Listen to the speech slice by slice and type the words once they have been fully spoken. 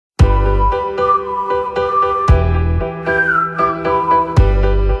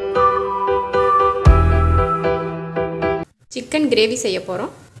Chicken gravy செய்ய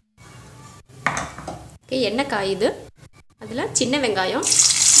போகிறோம். Okay, எண்ணெய் காயுது. அதில் சின்ன வெங்காயம்,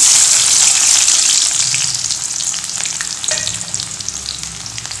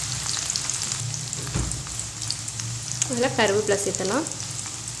 அதில் கருவேப்பிலை சேர்த்தலாம்.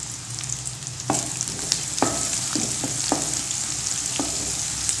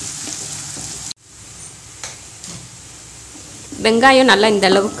 வெங்காயம் நல்லா இந்த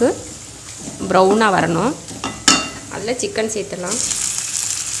அளவுக்கு ப்ரௌனாக வரணும். அதில் சிக்கன் சேர்த்துடலாம்.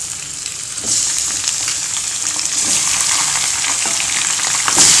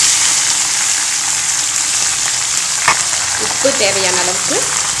 உப்பு தேவையான அளவுக்கு,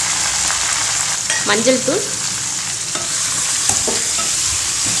 மஞ்சள் தூள்,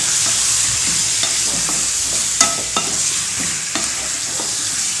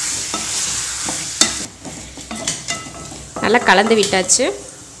 நல்லா கலந்து விட்டாச்சு.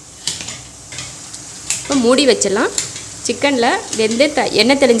 இப்போ மூடி வச்சிடலாம். சிக்கனில் வெந்து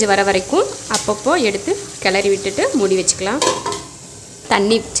எண்ணெய் தெளிஞ்சு வர வரைக்கும் அப்பப்போ எடுத்து கிளறி விட்டுட்டு மூடி வச்சுக்கலாம்.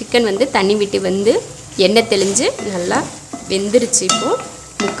 சிக்கன் வந்து தண்ணி விட்டு வந்து எண்ணெய் தெளிஞ்சு நல்லா வெந்துருச்சு. இப்போது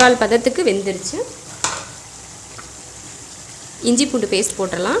 3/4 பதத்துக்கு வெந்துருச்சு. இஞ்சி பூண்டு பேஸ்ட்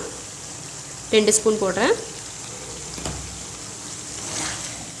போட்டுடலாம். 2 ஸ்பூன் போடுறேன்.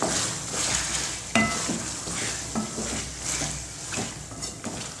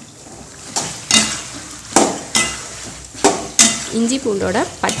 இஞ்சி பூண்டோட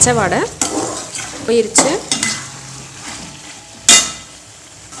பச்சை வாடை போயிருச்சு.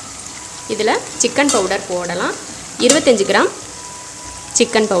 இதில் சிக்கன் பவுடர் போடலாம். 25 கிராம்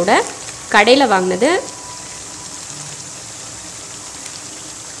சிக்கன் பவுடர், கடையில் வாங்கினது.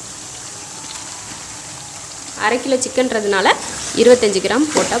 அரை கிலோ சிக்கன்றதுனால 25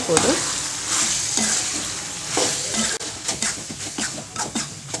 கிராம் போட்டால் போதும்.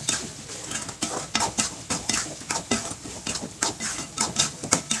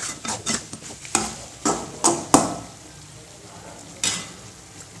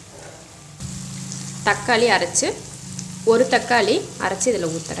 தக்காளி அரைச்சி, ஒரு தக்காளி அரைச்சி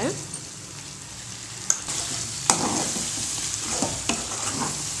இதில் ஊற்றுறேன்.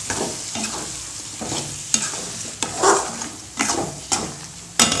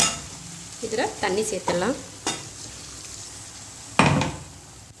 இதில் தண்ணி சேர்த்துடலாம்.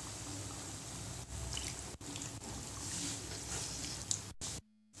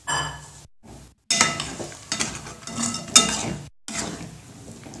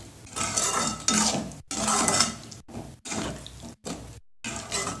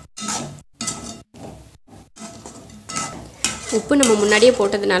 உப்பு நம்ம முன்னாடியே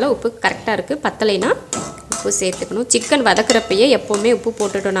போட்டதுனால உப்பு கரெக்டாக இருக்குது. பத்தலைனா உப்பு சேர்த்துக்கணும். சிக்கன் வதக்குறப்பையே எப்போவுமே உப்பு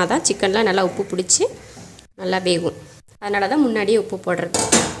போட்டுட்டோன்னா தான் சிக்கன்லாம் நல்லா உப்பு பிடிச்சி நல்லா வேகும். அதனால தான் முன்னாடியே உப்பு போடுறது.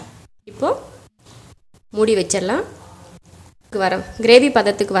 இப்போது மூடி வச்சிடலாம். கிரேவி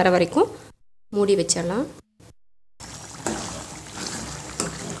பதத்துக்கு வர வரைக்கும் மூடி வச்சிடலாம்.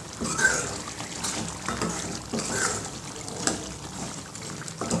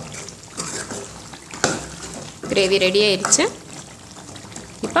 கிரேவி ரெடி ஆயிடுச்சு.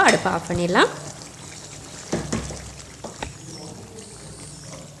 இப்போ அடுப்பை ஆஃப் பண்ணிடலாம்.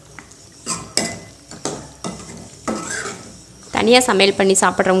 தனியாக சமையல் பண்ணி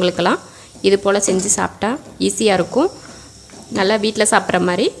சாப்பிட்றவங்களுக்கெல்லாம் இது போல் செஞ்சு சாப்பிட்டா ஈஸியாக இருக்கும். நல்லா வீட்டில் சாப்பிட்ற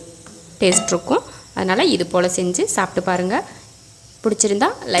மாதிரி டேஸ்ட் இருக்கும். அதனால் இது போல் செஞ்சு சாப்பிட்டு பாருங்கள்.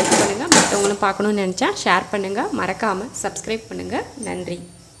 பிடிச்சிருந்தா லைக் பண்ணுங்கள். மற்றவங்களும் பார்க்கணுன்னு நினச்சா ஷேர் பண்ணுங்கள். மறக்காமல் சப்ஸ்கிரைப் பண்ணுங்கள். நன்றி.